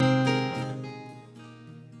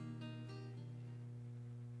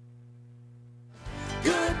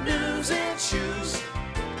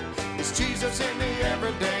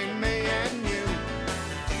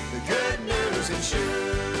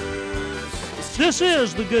This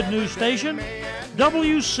is the Good News Station,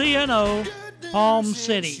 WCNO, Palm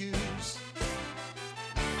City.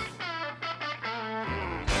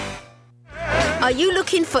 Are you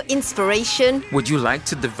looking for inspiration? Would you like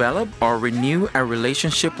to develop or renew a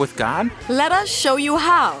relationship with God? Let us show you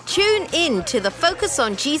how. Tune in to the Focus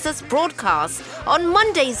on Jesus broadcast on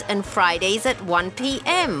Mondays and Fridays at 1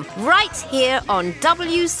 p.m. right here on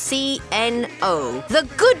WCNO, the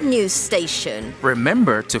Good News Station.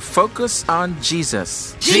 Remember to focus on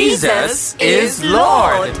Jesus. Jesus is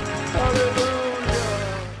Lord.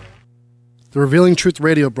 The Revealing Truth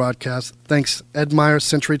radio broadcast thanks Ed Meyer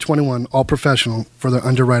Century 21 All Professional for their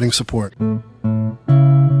underwriting support.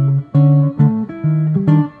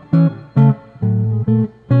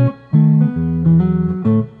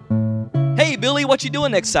 Hey, Billy, what you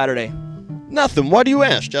doing next Saturday? Nothing. Why do you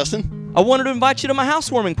ask, Justin? I wanted to invite you to my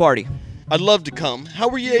housewarming party. I'd love to come. How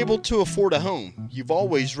were you able to afford a home? You've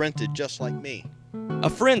always rented just like me. A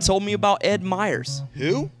friend told me about Ed Myers.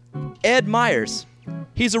 Who? Ed Myers.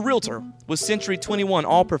 He's a realtor with Century 21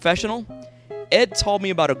 All Professional. Ed told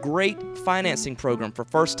me about a great financing program for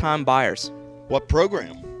first-time buyers. What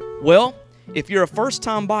program? Well, if you're a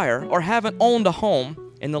first-time buyer or haven't owned a home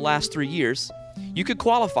in the last 3 years, you could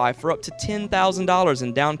qualify for up to $10,000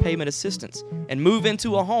 in down payment assistance and move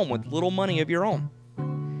into a home with little money of your own.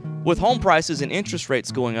 With home prices and interest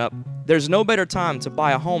rates going up, there's no better time to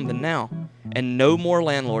buy a home than now, and no more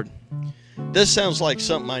landlord. This sounds like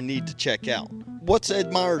something I need to check out. What's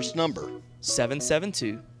Ed Myers' number?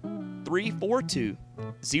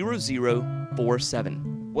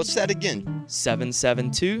 772-342-0047. What's that again?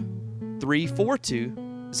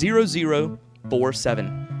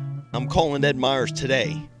 772-342-0047. I'm calling Ed Myers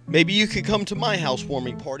today. Maybe you could come to my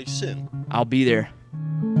housewarming party soon. I'll be there.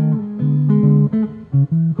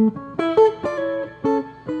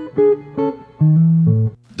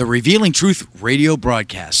 The Revealing Truth radio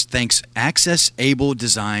broadcast thanks Access Able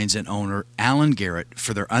Designs and owner Alan Garrett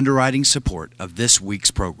for their underwriting support of this week's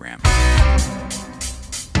program.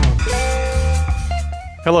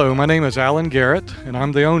 Hello, my name is Alan Garrett, and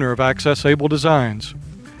I'm the owner of Access Able Designs.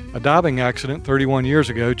 A diving accident 31 years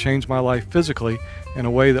ago changed my life physically in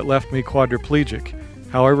a way that left me quadriplegic.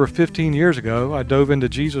 However, 15 years ago, I dove into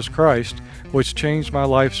Jesus Christ, which changed my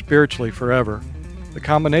life spiritually forever. The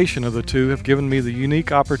combination of the two have given me the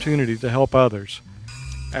unique opportunity to help others.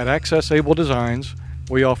 At Access Able Designs,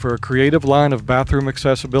 we offer a creative line of bathroom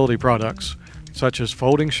accessibility products, such as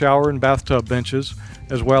folding shower and bathtub benches,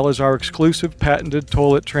 as well as our exclusive patented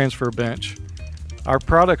toilet transfer bench. Our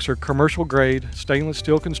products are commercial-grade, stainless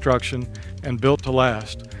steel construction, and built to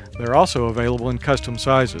last. They're also available in custom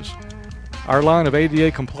sizes. Our line of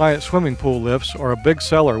ADA-compliant swimming pool lifts are a big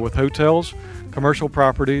seller with hotels, commercial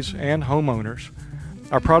properties, and homeowners.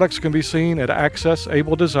 Our products can be seen at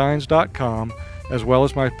accessabledesigns.com, as well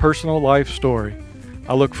as my personal life story.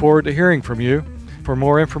 I look forward to hearing from you. For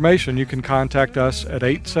more information, you can contact us at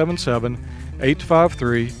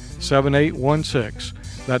 877-853-7816.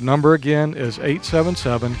 That number again is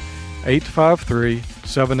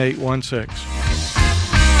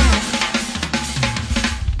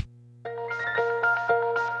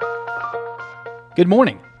Good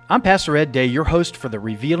morning. I'm Pastor Ed Day, your host for the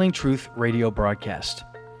Revealing Truth radio broadcast.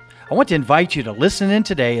 I want to invite you to listen in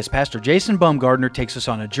today as Pastor Jason Baumgardner takes us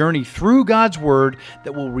on a journey through God's Word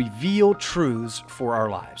that will reveal truths for our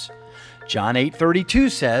lives. John 8:32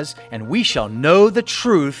 says, "And we shall know the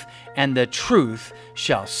truth, and the truth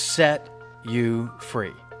shall set you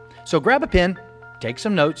free." So grab a pen, take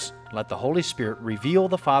some notes, let the Holy Spirit reveal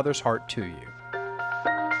the Father's heart to you.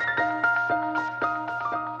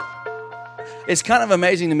 It's kind of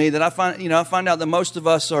amazing to me that I find out that most of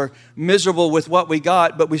us are miserable with what we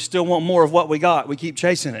got, but we still want more of what we got. We keep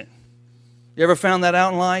chasing it. You ever found that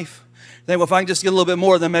out in life? Think, well, if I can just get a little bit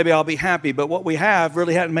more, then maybe I'll be happy. But what we have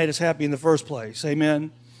really hadn't made us happy in the first place.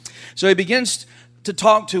 Amen? So he begins to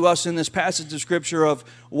talk to us in this passage of Scripture of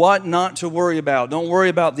what not to worry about. Don't worry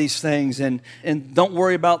about these things, and don't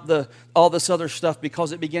worry about all this other stuff,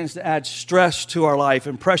 because it begins to add stress to our life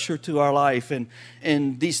and pressure to our life. And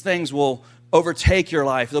these things will overtake your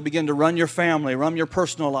life. They'll begin to run your family, run your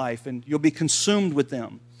personal life, and you'll be consumed with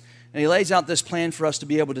them. And he lays out this plan for us to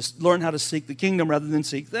be able to learn how to seek the kingdom rather than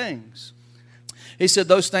seek things. He said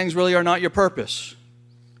those things really are not your purpose.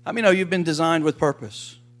 How many know you've been designed with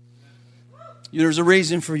purpose? There's a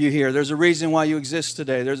reason for you here. There's a reason why you exist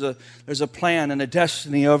today. There's a plan and a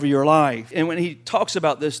destiny over your life. And when he talks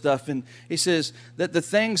about this stuff, and he says that the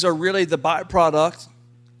things are really the byproduct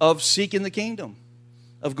of seeking the kingdom,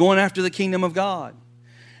 of going after the kingdom of God.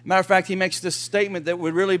 Matter of fact, he makes this statement that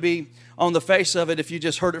would really be on the face of it, if you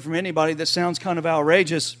just heard it from anybody, that sounds kind of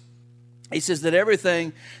outrageous. He says that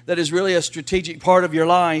everything that is really a strategic part of your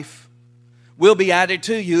life will be added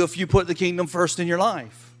to you if you put the kingdom first in your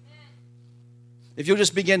life. If you'll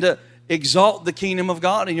just begin to exalt the kingdom of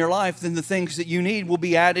God in your life, then the things that you need will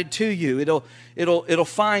be added to you. It'll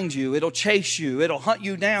find you. It'll chase you. It'll hunt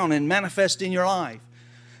you down and manifest in your life.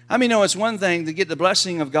 I mean, it's one thing to get the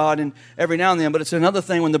blessing of God and every now and then, but it's another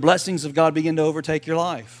thing when the blessings of God begin to overtake your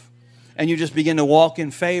life. And you just begin to walk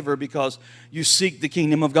in favor because you seek the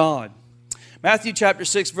kingdom of God. Matthew chapter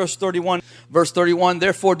 6, verse 31. Verse 31,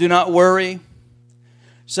 therefore do not worry,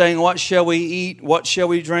 saying, what shall we eat, what shall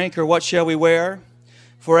we drink, or what shall we wear?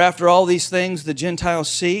 For after all these things the Gentiles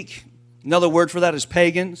seek. Another word for that is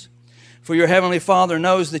pagans. For your heavenly Father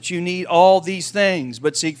knows that you need all these things,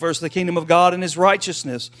 but seek first the kingdom of God and His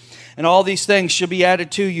righteousness, and all these things shall be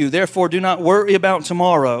added to you. Therefore do not worry about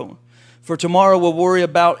tomorrow, for tomorrow will worry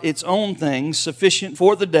about its own things. Sufficient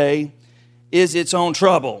for the day is its own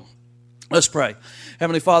trouble. Let's pray.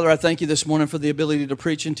 Heavenly Father, I thank you this morning for the ability to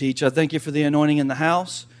preach and teach. I thank you for the anointing in the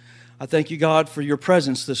house. I thank you, God, for your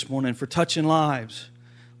presence this morning, for touching lives.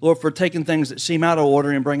 Lord, for taking things that seem out of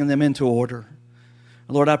order and bringing them into order.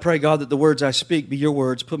 Lord, I pray, God, that the words I speak be your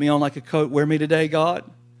words. Put me on like a coat. Wear me today, God.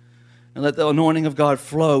 And let the anointing of God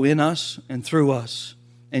flow in us and through us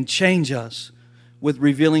and change us with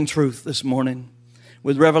revealing truth this morning,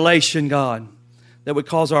 with revelation, God, that would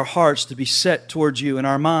cause our hearts to be set towards you and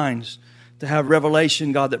our minds to have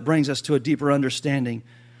revelation, God, that brings us to a deeper understanding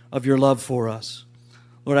of your love for us.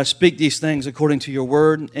 Lord, I speak these things according to your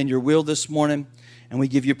word and your will this morning, and we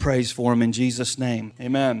give you praise for them in Jesus' name.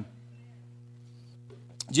 Amen.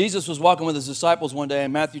 Jesus was walking with his disciples one day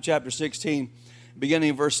in Matthew chapter 16, beginning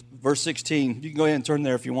in verse 16. You can go ahead and turn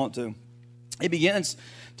there if you want to. He begins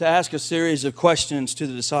to ask a series of questions to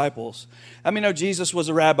the disciples. I mean, Jesus was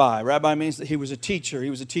a rabbi. Rabbi means that he was a teacher. He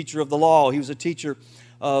was a teacher of the law. He was a teacher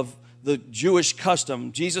of the Jewish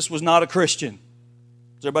custom. Jesus was not a Christian.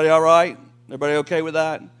 Is everybody all right? Everybody okay with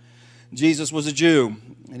that? Jesus was a Jew,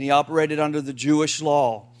 and he operated under the Jewish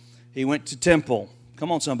law. He went to temple.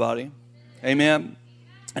 Come on, somebody. Amen.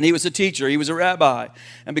 And he was a teacher. He was a rabbi.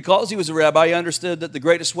 And because he was a rabbi, he understood that the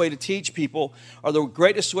greatest way to teach people, or the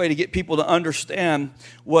greatest way to get people to understand,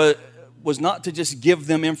 was not to just give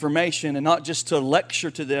them information and not just to lecture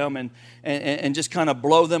to them and just kind of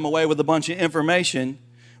blow them away with a bunch of information,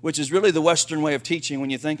 which is really the Western way of teaching when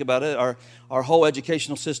you think about it. Our whole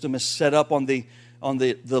educational system is set up on the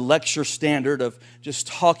lecture standard of just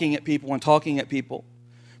talking at people.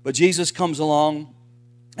 But Jesus comes along,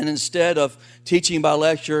 and instead of teaching by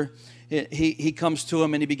lecture, he comes to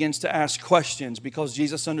him and he begins to ask questions, because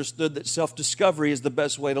Jesus understood that self-discovery is the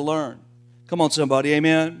best way to learn. Come on, somebody,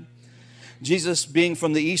 amen? Jesus, being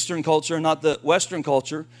from the Eastern culture, not the Western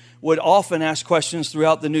culture, would often ask questions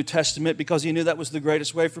throughout the New Testament because he knew that was the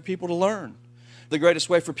greatest way for people to learn, the greatest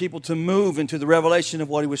way for people to move into the revelation of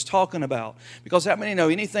what he was talking about. Because how many know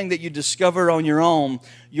anything that you discover on your own,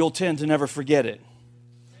 you'll tend to never forget it?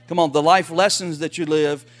 Come on, the life lessons that you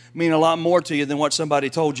live mean a lot more to you than what somebody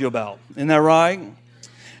told you about. Isn't that right?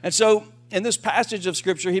 And so in this passage of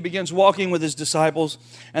Scripture, he begins walking with his disciples,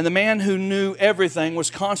 and the man who knew everything was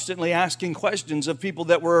constantly asking questions of people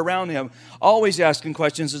that were around him, always asking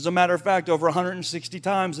questions. As a matter of fact, over 160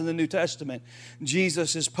 times in the New Testament,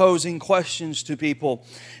 Jesus is posing questions to people.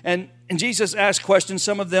 And Jesus asked questions.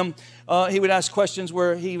 Some of them, he would ask questions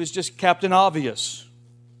where he was just Captain Obvious.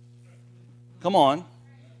 Come on.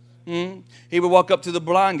 He would walk up to the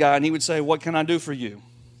blind guy and he would say, "What can I do for you?"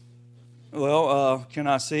 "Well, can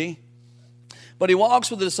I see?" But he walks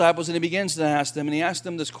with the disciples and he begins to ask them, and he asked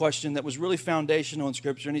them this question that was really foundational in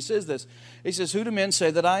Scripture. And he says this. He says, "Who do men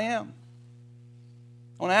say that I am?"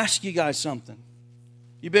 I want to ask you guys something.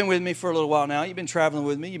 You've been with me for a little while now. You've been traveling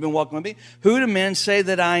with me. You've been walking with me. Who do men say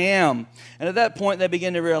that I am? And at that point, they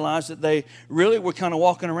began to realize that they really were kind of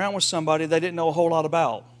walking around with somebody they didn't know a whole lot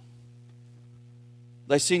about.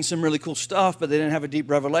 They've seen some really cool stuff, but they didn't have a deep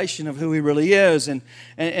revelation of who he really is. And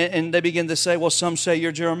they begin to say, well, some say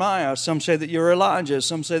you're Jeremiah. Some say that you're Elijah.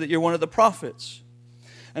 Some say that you're one of the prophets.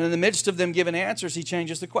 And in the midst of them giving answers, he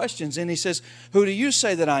changes the questions. And he says, who do you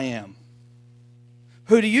say that I am?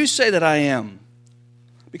 Who do you say that I am?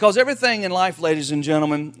 Because everything in life, ladies and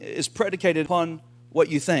gentlemen, is predicated upon what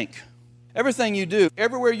you think. Everything you do,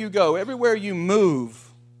 everywhere you go, everywhere you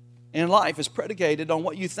move in life is predicated on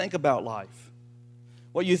what you think about life.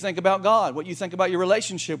 What you think about God, what you think about your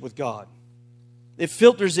relationship with God. It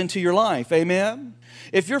filters into your life, amen?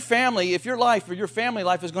 If your life or your family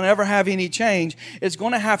life is going to ever have any change, it's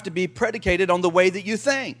going to have to be predicated on the way that you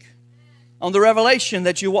think, on the revelation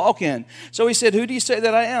that you walk in. So he said, who do you say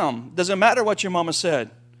that I am? Doesn't matter what your mama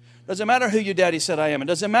said. Doesn't matter who your daddy said I am. It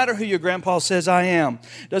doesn't matter who your grandpa says I am.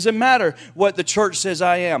 Doesn't matter what the church says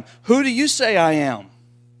I am. Who do you say I am?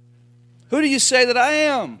 Who do you say that I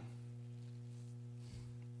am?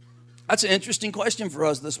 That's an interesting question for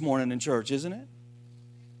us this morning in church, isn't it?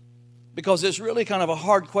 Because it's really kind of a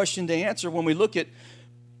hard question to answer when we look at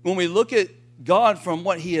God from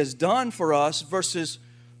what He has done for us versus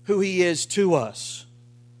who He is to us.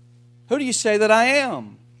 Who do you say that I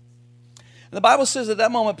am? And the Bible says at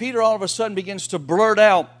that moment, Peter all of a sudden begins to blurt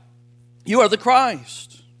out, "You are the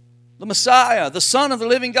Christ, the Messiah, the Son of the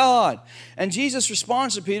living God." And Jesus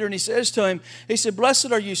responds to Peter and He says to him, He said,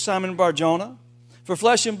 "Blessed are you, Simon Bar-Jonah, for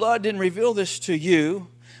flesh and blood didn't reveal this to you,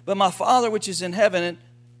 but my Father which is in heaven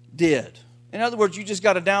did." In other words, you just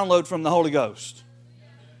got a download from the Holy Ghost.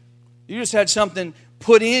 You just had something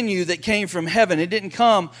put in you that came from heaven. It didn't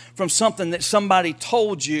come from something that somebody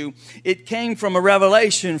told you. It came from a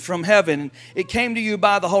revelation from heaven. It came to you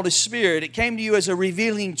by the Holy Spirit. It came to you as a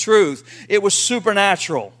revealing truth. It was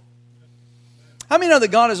supernatural. How many know that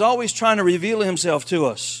God is always trying to reveal Himself to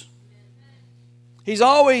us? He's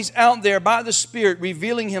always out there by the Spirit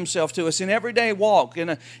revealing Himself to us in everyday walk,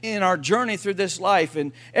 in our journey through this life.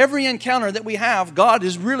 And every encounter that we have, God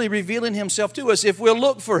is really revealing Himself to us if we'll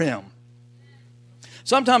look for Him.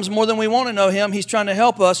 Sometimes more than we want to know Him, He's trying to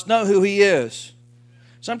help us know who He is.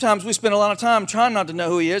 Sometimes we spend a lot of time trying not to know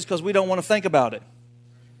who He is because we don't want to think about it.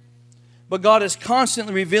 But God is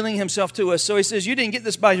constantly revealing Himself to us. So He says, you didn't get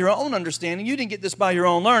this by your own understanding. You didn't get this by your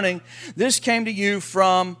own learning. This came to you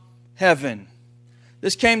from heaven.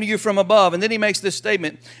 This came to you from above. And then He makes this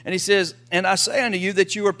statement. And He says, "And I say unto you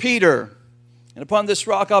that you are Peter. And upon this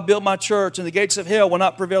rock I'll build my church, and the gates of hell will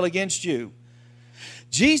not prevail against you."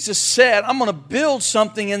 Jesus said, I'm going to build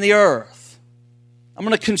something in the earth. I'm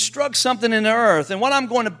going to construct something in the earth. And what I'm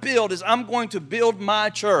going to build is I'm going to build my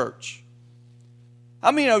church.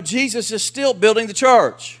 How many know Jesus is still building the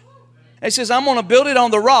church? And He says, I'm going to build it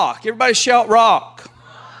on the rock. Everybody shout rock.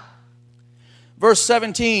 Verse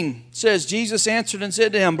 17 says, Jesus answered and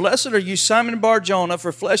said to him, "Blessed are you, Simon Bar-Jonah,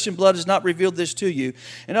 for flesh and blood has not revealed this to you."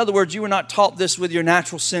 In other words, you were not taught this with your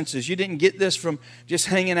natural senses. You didn't get this from just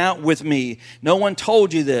hanging out with me. No one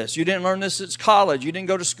told you this. You didn't learn this at college. You didn't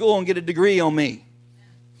go to school and get a degree on me.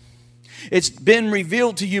 It's been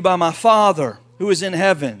revealed to you by my Father who is in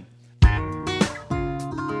heaven.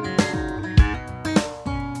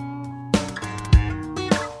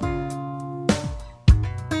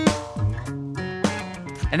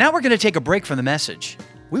 And now we're going to take a break from the message.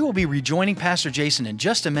 We will be rejoining Pastor Jason in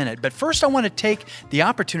just a minute, but first I want to take the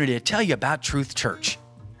opportunity to tell you about Truth Church.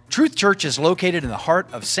 Truth Church is located in the heart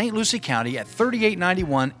of St. Lucie County at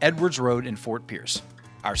 3891 Edwards Road in Fort Pierce.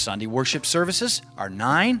 Our Sunday worship services are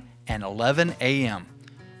 9 and 11 a.m.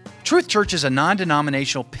 Truth Church is a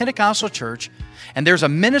non-denominational Pentecostal church, and there's a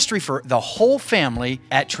ministry for the whole family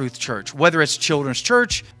at Truth Church. Whether it's children's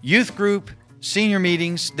church, youth group, senior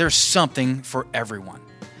meetings, there's something for everyone.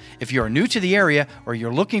 If you are new to the area or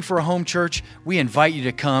you're looking for a home church, we invite you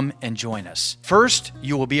to come and join us. First,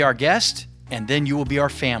 you will be our guest, and then you will be our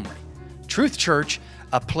family. Truth Church,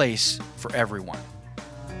 a place for everyone.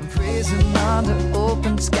 Praising under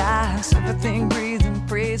open skies, everything breathing,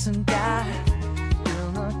 praising God.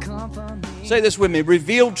 Say this with me,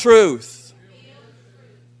 revealed truth.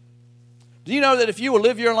 Do you know that if you will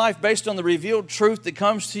live your life based on the revealed truth that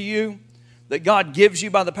comes to you, that God gives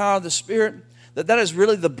you by the power of the Spirit, that is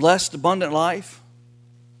really the blessed, abundant life?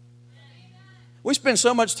 We spend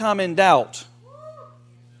so much time in doubt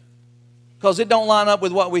because it don't line up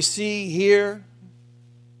with what we see, hear,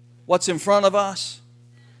 what's in front of us.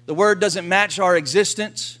 The Word doesn't match our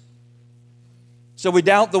existence, so we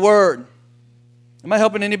doubt the Word. Am I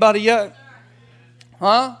helping anybody yet?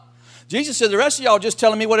 Huh? Jesus said, the rest of y'all are just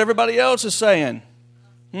telling me what everybody else is saying.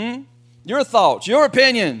 Your thoughts, your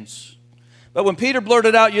opinions. But when Peter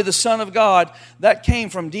blurted out, "You're the Son of God," that came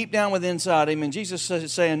from deep down within inside him. And Jesus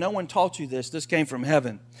is saying, no one taught you this. This came from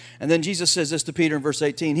heaven. And then Jesus says this to Peter in verse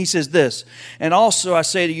 18. He says this, "And also I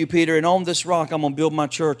say to you, Peter, and on this rock I'm going to build my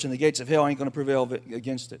church, and the gates of hell ain't going to prevail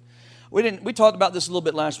against it." We talked about this a little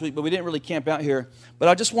bit last week, but we didn't really camp out here. But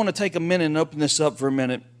I just want to take a minute and open this up for a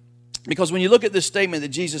minute. Because when you look at this statement that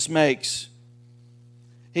Jesus makes,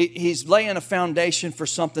 He's laying a foundation for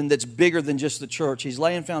something that's bigger than just the church. He's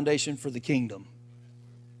laying foundation for the kingdom.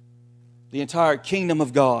 The entire kingdom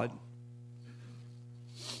of God.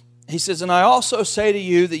 He says, "And I also say to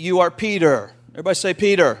you that you are Peter." Everybody say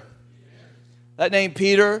Peter. That name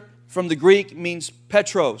Peter from the Greek means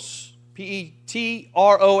Petros.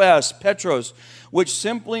 P-E-T-R-O-S, Petros, which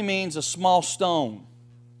simply means a small stone.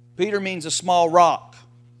 Peter means a small rock,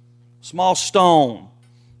 small stone.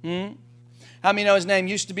 How many know his name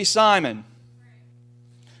used to be Simon?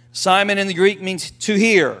 Simon in the Greek means to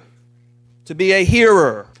hear, to be a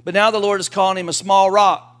hearer. But now the Lord is calling him a small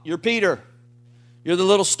rock. You're Peter. You're the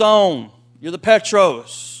little stone. You're the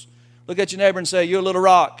Petros. Look at your neighbor and say, you're a little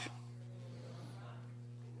rock.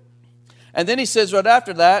 And then he says right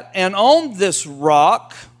after that, and on this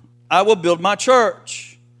rock I will build my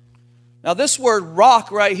church. Now this word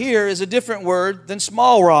rock right here is a different word than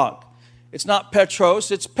small rock. It's not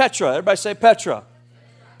Petros, it's Petra. Everybody say Petra.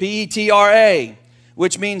 P-E-T-R-A,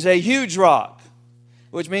 which means a huge rock,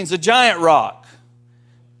 which means a giant rock.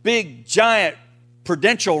 Big, giant,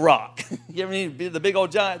 prudential rock. You ever need the big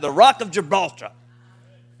old giant? The rock of Gibraltar.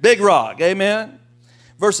 Big rock, amen?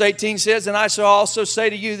 Verse 18 says, and I shall also say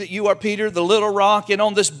to you that you are Peter, the little rock, and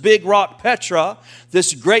on this big rock Petra,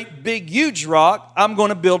 this great, big, huge rock, I'm going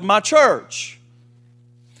to build my church.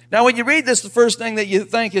 Now, when you read this, the first thing that you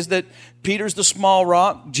think is that Peter's the small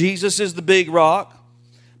rock, Jesus is the big rock.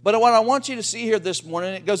 But what I want you to see here this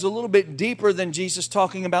morning, it goes a little bit deeper than Jesus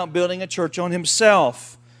talking about building a church on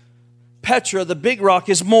himself. Petra, the big rock,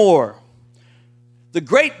 is more. The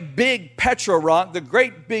great big Petra rock, the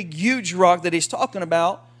great big huge rock that he's talking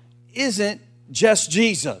about isn't just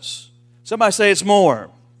Jesus. Somebody say it's more.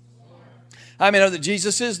 I mean, know that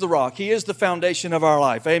Jesus is the rock. He is the foundation of our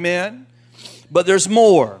life. Amen? But there's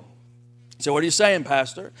more. So what are you saying,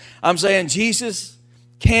 Pastor? I'm saying Jesus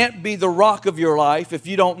can't be the rock of your life if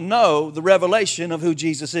you don't know the revelation of who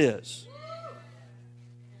Jesus is.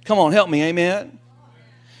 Come on, help me. Amen?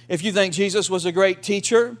 If you think Jesus was a great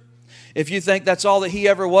teacher, if you think that's all that he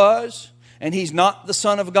ever was, and he's not the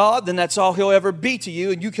Son of God, then that's all he'll ever be to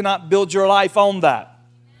you, and you cannot build your life on that.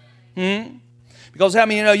 Because how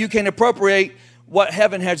many of you know you can't appropriate what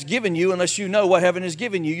heaven has given you unless you know what heaven has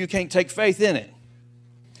given you? You can't take faith in it.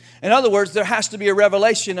 In other words, there has to be a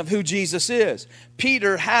revelation of who Jesus is.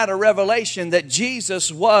 Peter had a revelation that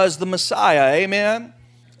Jesus was the Messiah. Amen?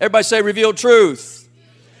 Everybody say revealed truth.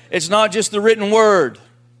 It's not just the written word.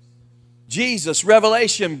 Jesus,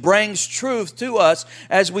 revelation, brings truth to us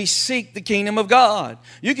as we seek the kingdom of God.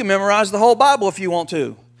 You can memorize the whole Bible if you want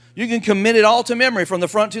to. You can commit it all to memory from the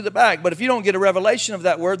front to the back. But if you don't get a revelation of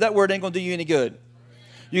that word ain't going to do you any good.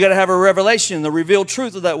 You got to have a revelation, the revealed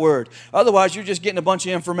truth of that word. Otherwise, you're just getting a bunch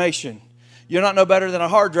of information. You're not no better than a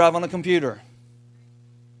hard drive on a computer.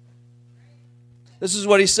 This is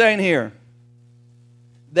what he's saying here.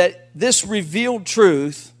 That this revealed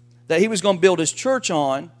truth that he was going to build his church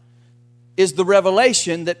on is the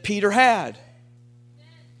revelation that Peter had.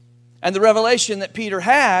 And the revelation that Peter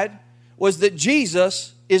had was that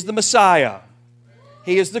Jesus is the Messiah.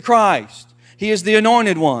 He is the Christ. He is the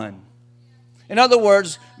anointed one. In other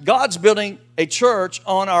words, God's building a church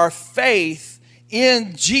on our faith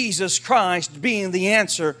in Jesus Christ being the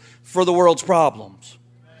answer for the world's problems.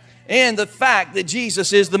 And the fact that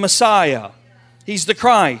Jesus is the Messiah. He's the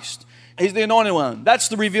Christ. He's the anointed one. That's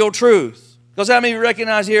the revealed truth. Because how many of you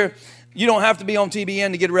recognize here, you don't have to be on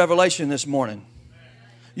TBN to get a revelation this morning.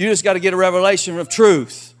 You just got to get a revelation of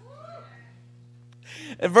truth.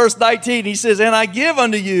 In verse 19, he says, and I give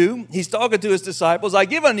unto you, he's talking to his disciples, I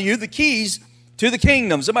give unto you the keys to the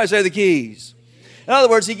kingdom. Somebody say the keys. In other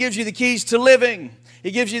words, he gives you the keys to living. He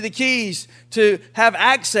gives you the keys to have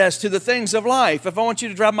access to the things of life. If I want you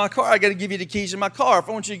to drive my car, I got to give you the keys to my car. If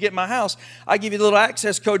I want you to get my house, I give you the little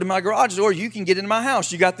access code to my garage door. You can get into my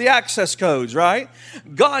house. You got the access codes, right?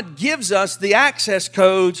 God gives us the access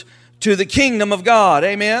codes to the kingdom of God.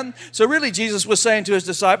 Amen? So really, Jesus was saying to his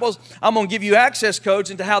disciples, I'm going to give you access codes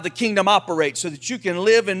into how the kingdom operates so that you can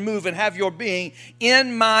live and move and have your being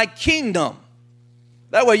in my kingdom.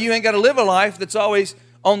 That way you ain't got to live a life that's always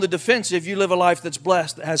on the defensive. You live a life that's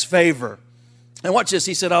blessed, that has favor. And watch this.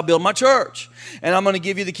 He said, I'll build my church, and I'm going to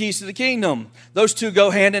give you the keys to the kingdom. Those two go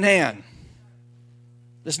hand in hand.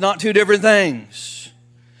 It's not two different things.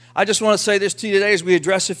 I just want to say this to you today as we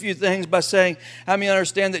address a few things by saying, how many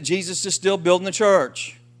understand that Jesus is still building the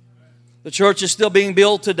church? The church is still being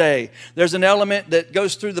built today. There's an element that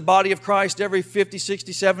goes through the body of Christ every 50,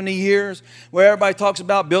 60, 70 years where everybody talks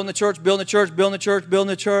about building the church, building the church, building the church, building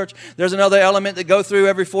the church. There's another element that goes through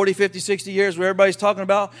every 40, 50, 60 years where everybody's talking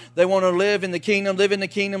about they want to live in the kingdom, live in the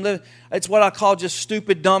kingdom. It's what I call just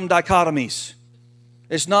stupid, dumb dichotomies.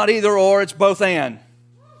 It's not either or, it's both and.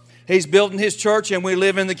 He's building his church and we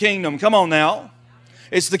live in the kingdom. Come on now.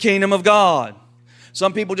 It's the kingdom of God.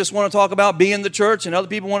 Some people just want to talk about being the church, and other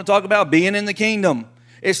people want to talk about being in the kingdom.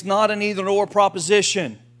 It's not an either-or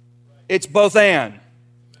proposition. It's both and.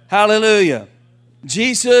 Hallelujah.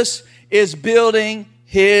 Jesus is building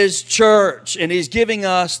his church, and he's giving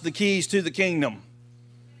us the keys to the kingdom.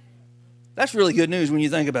 That's really good news when you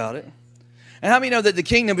think about it. And how many know that the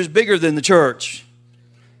kingdom is bigger than the church?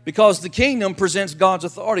 Because the kingdom presents God's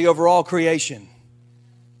authority over all creation.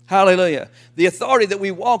 Hallelujah. The authority that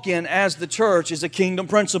we walk in as the church is a kingdom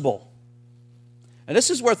principle. And this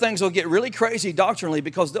is where things will get really crazy doctrinally,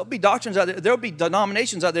 because there'll be doctrines out there, there'll be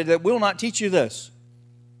denominations out there that will not teach you this.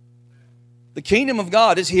 The kingdom of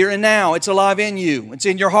God is here and now. It's alive in you. It's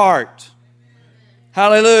in your heart.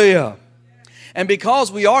 Hallelujah. And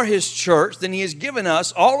because we are His church, then He has given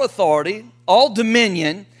us all authority, all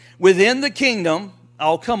dominion within the kingdom.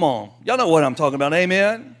 Oh, come on. Y'all know what I'm talking about.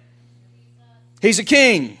 Amen. He's a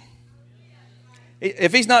king.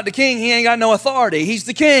 If He's not the king, He ain't got no authority. He's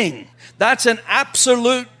the king. That's an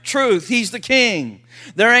absolute truth. He's the king.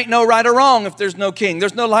 There ain't no right or wrong if there's no king.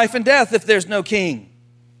 There's no life and death if there's no king.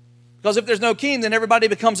 Because if there's no king, then everybody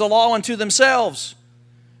becomes a law unto themselves.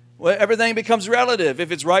 Well, everything becomes relative.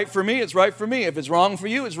 If it's right for me, it's right for me. If it's wrong for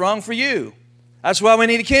you, it's wrong for you. That's why we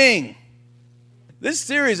need a king. This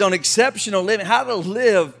series on exceptional living, how to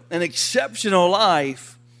live an exceptional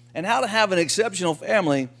life and how to have an exceptional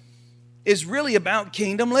family, is really about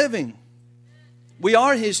kingdom living. We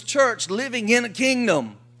are His church living in a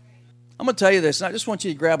kingdom. I'm going to tell you this, and I just want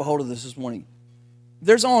you to grab a hold of this morning.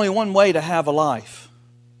 There's only one way to have a life,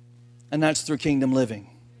 and that's through kingdom living.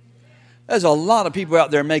 There's a lot of people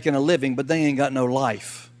out there making a living, but they ain't got no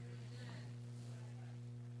life.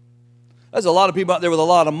 There's a lot of people out there with a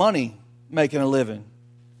lot of money making a living,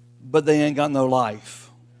 but they ain't got no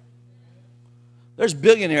life. There's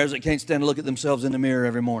billionaires that can't stand to look at themselves in the mirror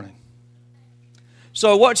every morning.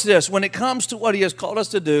 So watch this. When it comes to what He has called us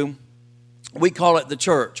to do, we call it the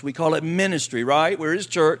church. We call it ministry, right? We're His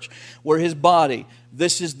church. We're His body.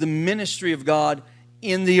 This is the ministry of God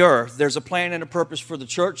in the earth. There's a plan and a purpose for the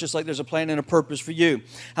church, just like there's a plan and a purpose for you.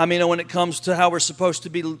 How many know when it comes to how we're supposed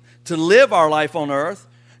to live our life on earth,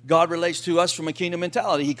 God relates to us from a kingdom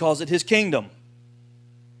mentality. He calls it His kingdom.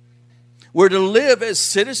 We're to live as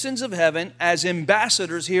citizens of heaven, as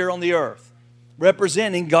ambassadors here on the earth,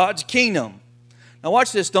 representing God's kingdom. Now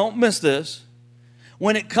watch this, don't miss this.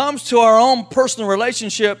 When it comes to our own personal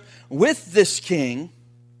relationship with this King,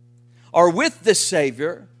 or with this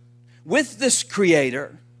Savior, with this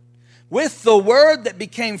Creator, with the Word that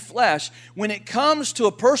became flesh, when it comes to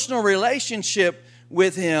a personal relationship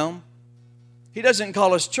with Him, He doesn't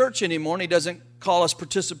call us church anymore, and He doesn't call us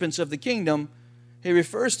participants of the kingdom. He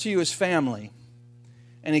refers to you as family,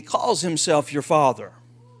 and He calls Himself your Father.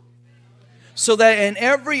 So that in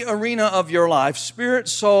every arena of your life, spirit,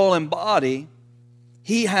 soul, and body,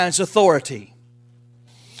 He has authority.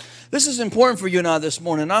 This is important for you and I this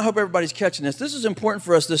morning, and I hope everybody's catching this. This is important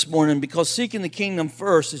for us this morning because seeking the kingdom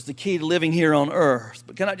first is the key to living here on earth.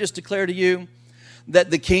 But can I just declare to you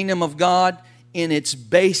that the kingdom of God, in its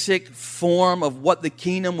basic form of what the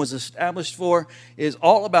kingdom was established for, is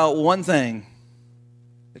all about one thing.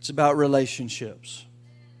 It's about relationships.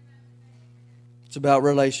 It's about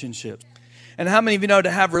relationships. And how many of you know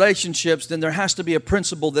to have relationships, then there has to be a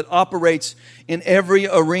principle that operates in every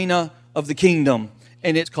arena of the kingdom,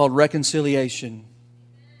 and it's called reconciliation.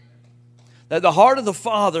 That the heart of the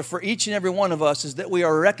Father for each and every one of us is that we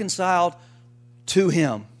are reconciled to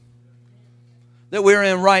Him. That we're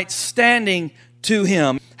in right standing to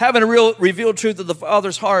Him. Having a real revealed truth of the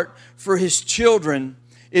Father's heart for His children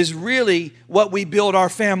is really what we build our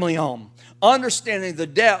family on. Understanding the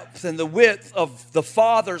depth and the width of the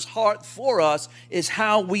Father's heart for us is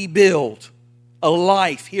how we build a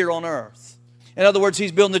life here on earth. In other words,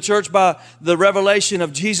 He's building the church by the revelation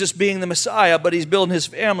of Jesus being the Messiah, but He's building His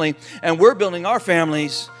family, and we're building our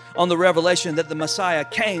families on the revelation that the Messiah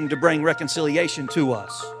came to bring reconciliation to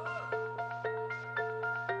us.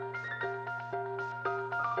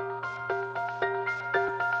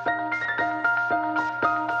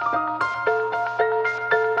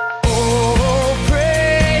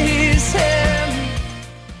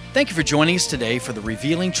 Thank you for joining us today for the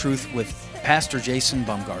Revealing Truth with Pastor Jason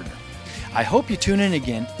Bumgardner. I hope you tune in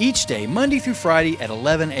again each day, Monday through Friday at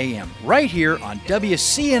 11 a.m., right here on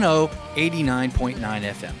WCNO 89.9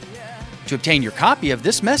 FM. To obtain your copy of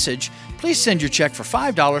this message, please send your check for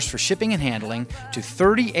 $5 for shipping and handling to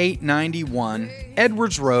 3891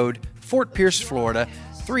 Edwards Road, Fort Pierce, Florida,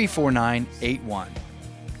 34981.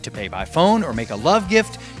 To pay by phone or make a love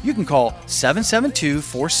gift, you can call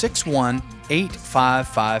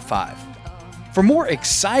 772-461-8555. For more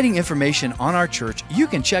exciting information on our church, you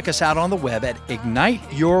can check us out on the web at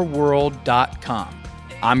igniteyourworld.com.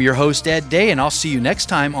 I'm your host, Ed Day, and I'll see you next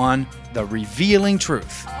time on The Revealing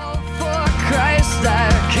Truth. Christ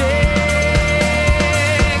our King.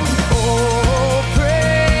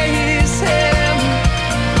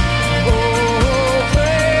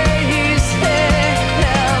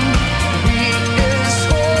 We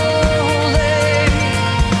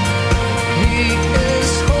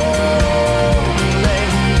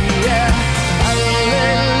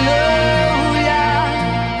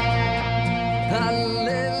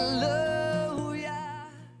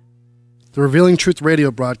The Revealing Truth radio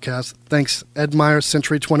broadcast thanks Ed Meyer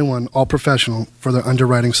Century 21 All Professional for their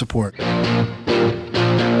underwriting support.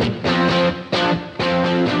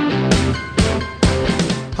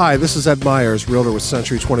 Hi, this is Ed Myers, Realtor with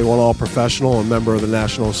Century 21 All Professional and member of the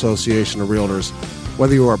National Association of Realtors.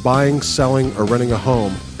 Whether you are buying, selling, or renting a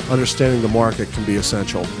home, understanding the market can be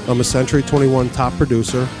essential. I'm a Century 21 top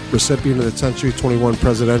producer, recipient of the Century 21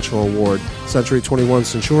 Presidential Award, Century 21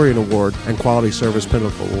 Centurion Award, and Quality Service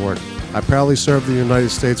Pinnacle Award. I proudly served the United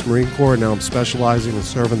States Marine Corps, and now I'm specializing in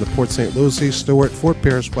serving the Port St. Lucie, Stewart, Fort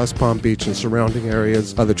Pierce, West Palm Beach, and surrounding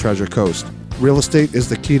areas of the Treasure Coast. Real estate is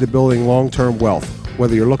the key to building long-term wealth.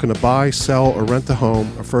 Whether you're looking to buy, sell, or rent a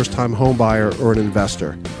home, a first-time home buyer, or an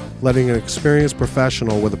investor, letting an experienced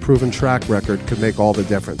professional with a proven track record could make all the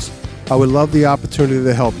difference. I would love the opportunity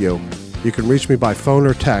to help you. You can reach me by phone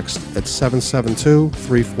or text at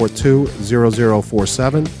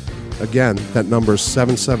 772-342-0047. Again, that number is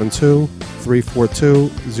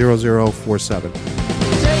 772-342-0047.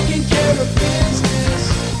 Taking care of business.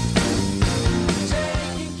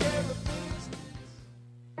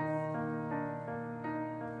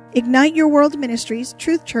 Ignite Your World Ministries,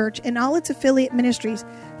 Truth Church, and all its affiliate ministries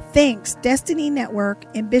thanks Destiny Network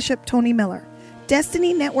and Bishop Tony Miller.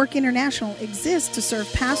 Destiny Network International exists to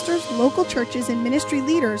serve pastors, local churches, and ministry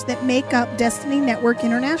leaders that make up Destiny Network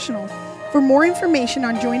International. For more information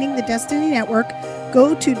on joining the Destiny Network,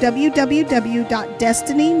 go to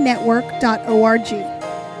www.destinynetwork.org.